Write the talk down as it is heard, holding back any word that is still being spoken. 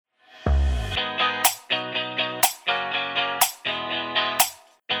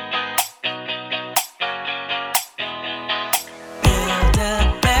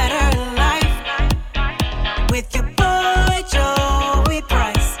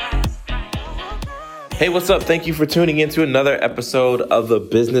Hey, what's up? Thank you for tuning into another episode of the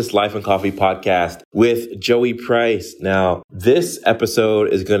Business Life and Coffee podcast with Joey Price. Now, this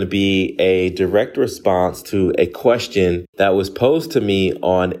episode is going to be a direct response to a question that was posed to me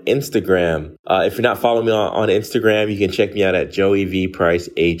on Instagram. If you're not following me on Instagram, you can check me out at Joey V Price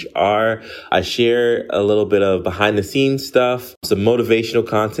HR. I share a little bit of behind the scenes stuff, some motivational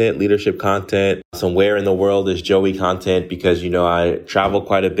content, leadership content, some where in the world is Joey content, because, I travel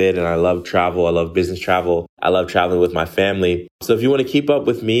quite a bit and I love travel. I love business travel. I love traveling with my family. So if you want to keep up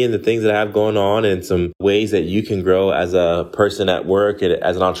with me and the things that I have going on and some ways that you can grow as a person at work and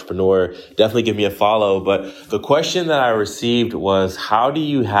as an entrepreneur, definitely give me a follow. But the question that I received was, how do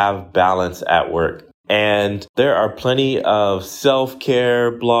you have balance at work? And there are plenty of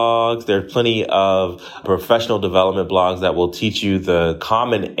self-care blogs. There are plenty of professional development blogs that will teach you the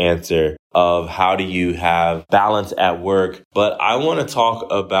common answer of how do you have balance at work. But I want to talk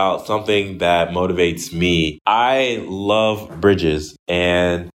about something that motivates me. I love bridges,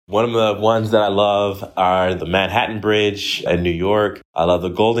 and one of the ones that I love are the Manhattan Bridge in New York. I love the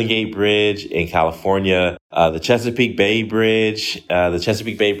Golden Gate Bridge in California, the Chesapeake Bay Bridge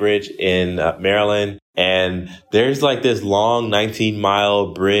in Maryland. And there's like this long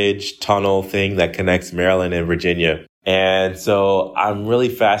 19-mile bridge tunnel thing that connects Maryland and Virginia. And so I'm really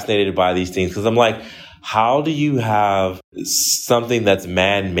fascinated by these things because I'm like, how do you have something that's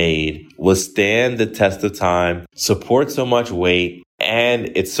man-made withstand the test of time, support so much weight,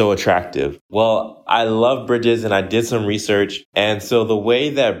 and it's so attractive? Well, I love bridges and I did some research. And so the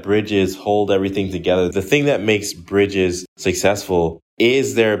way that bridges hold everything together, the thing that makes bridges successful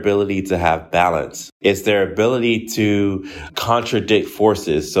is their ability to have balance. It's their ability to contradict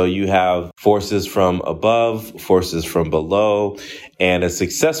forces. So you have forces from above, forces from below, and a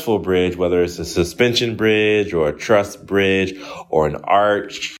successful bridge, whether it's a suspension bridge or a truss bridge or an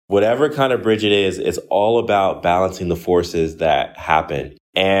arch, whatever kind of bridge it is, it's all about balancing the forces that happen.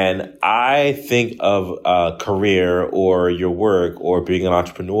 And I think of a career or your work or being an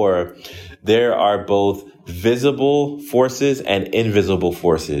entrepreneur, there are both visible forces and invisible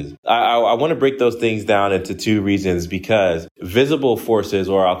forces. I want to break those things down into two reasons, because visible forces,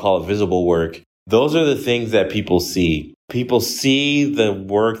 or I'll call it visible work, those are the things that people see. People see the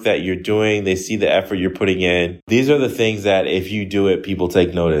work that you're doing. They see the effort you're putting in. These are the things that if you do it, people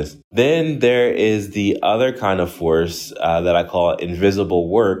take notice. Then there is the other kind of force that I call invisible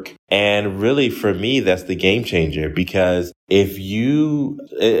work. And really, for me, that's the game changer, because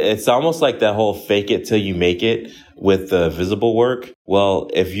it's almost like that whole fake it till you make it with the visible work. Well,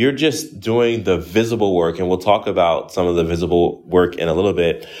 if you're just doing the visible work, and we'll talk about some of the visible work in a little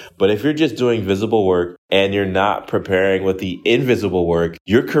bit, but if you're just doing visible work and you're not preparing with the invisible work,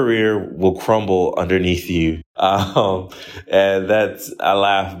 your career will crumble underneath you. And I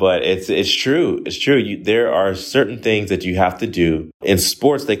laugh, but it's true. It's true. There are certain things that you have to do. In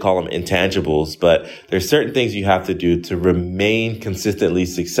sports, they call them intangibles, but there's certain things you have to do to remain consistently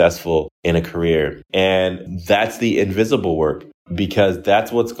successful in a career. And that's the invisible work, because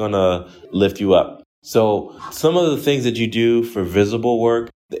that's what's going to lift you up. So some of the things that you do for visible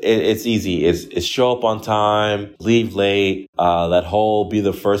work, it's easy. It's show up on time, leave late, let whole be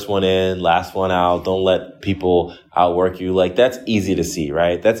the first one in, last one out. Don't let people outwork you. Like, that's easy to see,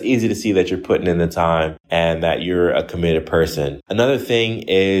 right? That's easy to see that you're putting in the time and that you're a committed person. Another thing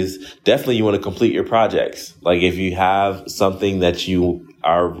is definitely you want to complete your projects. Like, if you have something that you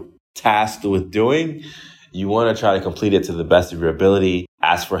are tasked with doing, you want to try to complete it to the best of your ability.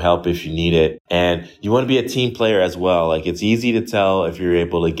 Ask for help if you need it. And you want to be a team player as well. Like, it's easy to tell if you're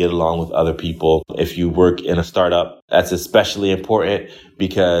able to get along with other people. If you work in a startup, that's especially important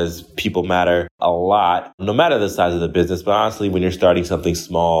because people matter a lot, no matter the size of the business. But honestly, when you're starting something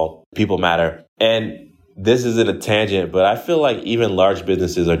small, people matter. And this isn't a tangent, but I feel like even large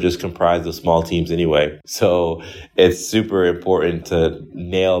businesses are just comprised of small teams anyway. So it's super important to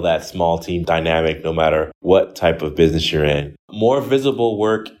nail that small team dynamic no matter what type of business you're in. More visible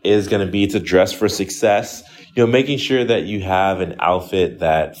work is going to be to dress for success. Making sure that you have an outfit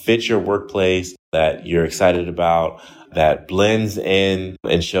that fits your workplace, that you're excited about, that blends in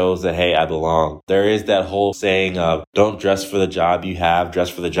and shows that, hey, I belong. There is that whole saying of don't dress for the job you have, dress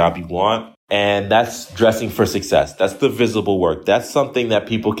for the job you want. And that's dressing for success. That's the visible work. That's something that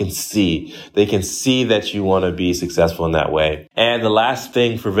people can see. They can see that you want to be successful in that way. And the last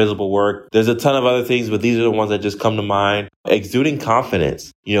thing for visible work, there's a ton of other things, but these are the ones that just come to mind. Exuding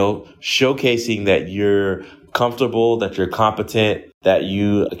confidence, showcasing that you're comfortable, that you're competent, that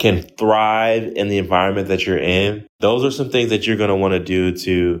you can thrive in the environment that you're in. Those are some things that you're going to want to do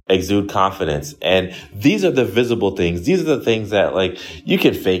to exude confidence. And these are the visible things. These are the things that like you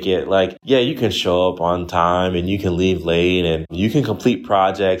can fake it. Like, yeah, you can show up on time and you can leave late and you can complete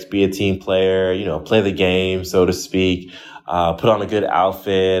projects, be a team player, play the game, so to speak, put on a good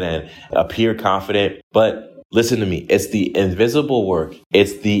outfit and appear confident. But listen to me. It's the invisible work.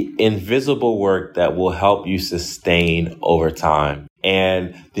 It's the invisible work that will help you sustain over time.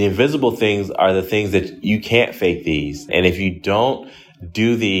 And the invisible things are the things that you can't fake these. And if you don't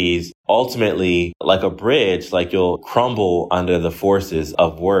do these, ultimately, like a bridge, like you'll crumble under the forces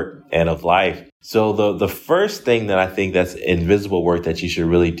of work and of life. So the first thing that I think that's invisible work that you should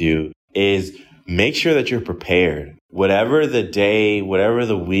really do is make sure that you're prepared. Whatever the day, whatever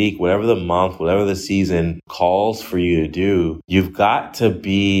the week, whatever the month, whatever the season calls for you to do, you've got to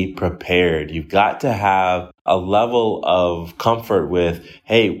be prepared. You've got to have a level of comfort with,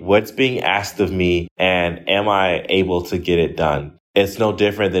 hey, what's being asked of me and am I able to get it done? It's no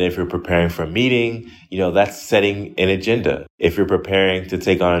different than if you're preparing for a meeting, that's setting an agenda. If you're preparing to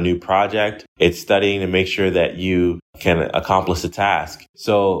take on a new project, it's studying to make sure that you can accomplish the task.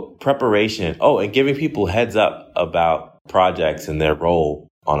 So preparation. Oh, and giving people heads up about projects and their role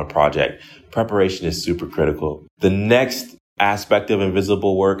on a project. Preparation is super critical. The next aspect of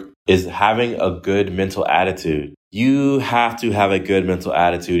invisible work is having a good mental attitude. You have to have a good mental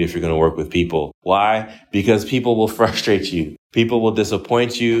attitude if you're going to work with people. Why? Because people will frustrate you. People will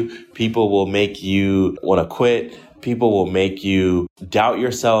disappoint you. People will make you want to quit. People will make you doubt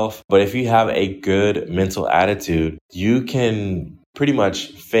yourself. But if you have a good mental attitude, you can pretty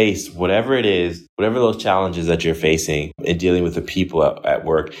much face whatever it is, whatever those challenges that you're facing in dealing with the people at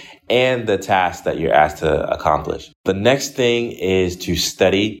work and the tasks that you're asked to accomplish. The next thing is to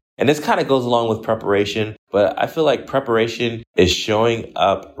study. And this kind of goes along with preparation, but I feel like preparation is showing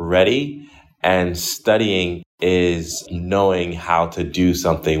up ready and studying is knowing how to do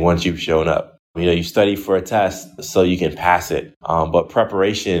something once you've shown up. You study for a test so you can pass it. But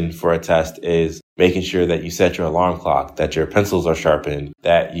preparation for a test is making sure that you set your alarm clock, that your pencils are sharpened,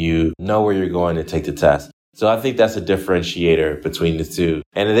 that you know where you're going to take the test. So I think that's a differentiator between the two.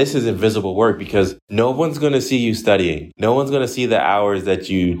 And this is invisible work because no one's going to see you studying. No one's going to see the hours that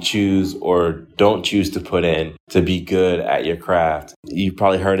you choose or don't choose to put in to be good at your craft. You've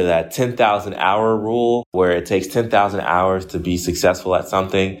probably heard of that 10,000 hour rule where it takes 10,000 hours to be successful at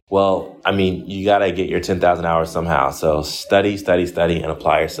something. Well, you got to get your 10,000 hours somehow. So study, and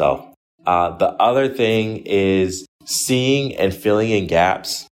apply yourself. The other thing is seeing and filling in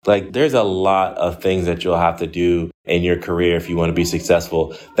gaps. Like there's a lot of things that you'll have to do in your career if you want to be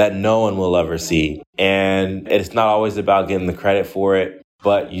successful that no one will ever see. And it's not always about getting the credit for it,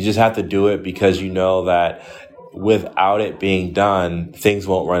 but you just have to do it because you know that without it being done, things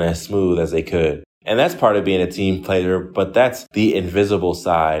won't run as smooth as they could. And that's part of being a team player, but that's the invisible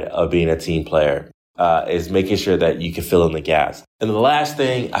side of being a team player. Is making sure that you can fill in the gaps. And the last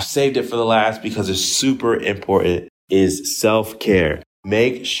thing, I've saved it for the last because it's super important, is self-care.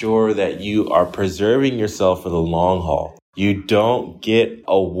 Make sure that you are preserving yourself for the long haul. You don't get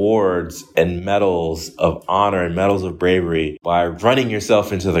awards and medals of honor and medals of bravery by running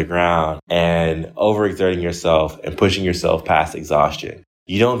yourself into the ground and overexerting yourself and pushing yourself past exhaustion.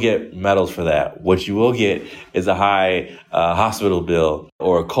 You don't get medals for that. What you will get is a high hospital bill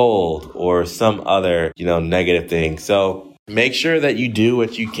or a cold or some other, negative thing. So make sure that you do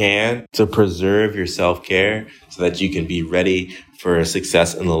what you can to preserve your self-care so that you can be ready for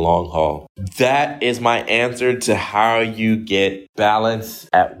success in the long haul. That is my answer to how you get balance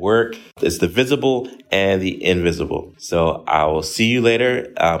at work. It's the visible and the invisible. So I will see you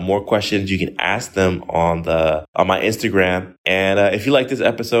later. More questions, you can ask them on my Instagram. And if you like this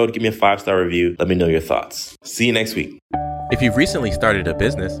episode, give me a 5-star review. Let me know your thoughts. See you next week. If you've recently started a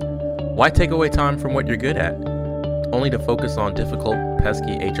business, why take away time from what you're good at, only to focus on difficult,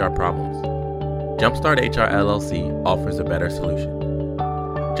 pesky HR problems? Jumpstart HR LLC offers a better solution.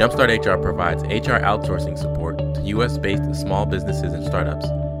 Jumpstart HR provides HR outsourcing support to U.S.-based small businesses and startups,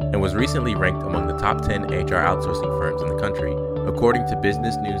 and was recently ranked among the top 10 HR outsourcing firms in the country, according to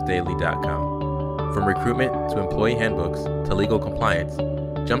BusinessNewsDaily.com. From recruitment to employee handbooks to legal compliance,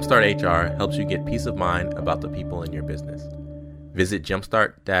 Jumpstart HR helps you get peace of mind about the people in your business. Visit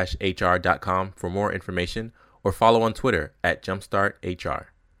jumpstart-hr.com for more information or follow on Twitter at JumpstartHR.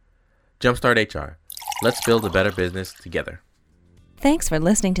 Jumpstart HR. Let's build a better business together. Thanks for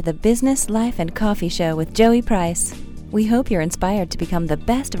listening to the Business, Life, and Coffee Show with Joey Price. We hope you're inspired to become the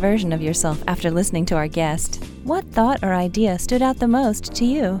best version of yourself after listening to our guest. What thought or idea stood out the most to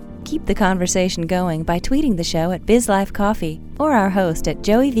you? Keep the conversation going by tweeting the show at BizLifeCoffee or our host at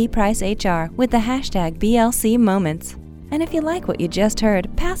Joey V. Price HR with the hashtag BLC Moments. And if you like what you just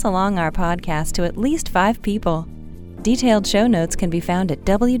heard, pass along our podcast to at least 5 people. Detailed show notes can be found at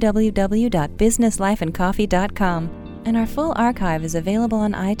www.businesslifeandcoffee.com, and our full archive is available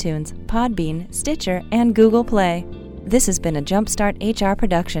on iTunes, Podbean, Stitcher, and Google Play. This has been a Jumpstart HR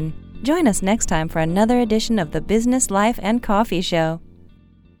production. Join us next time for another edition of the Business Life and Coffee Show.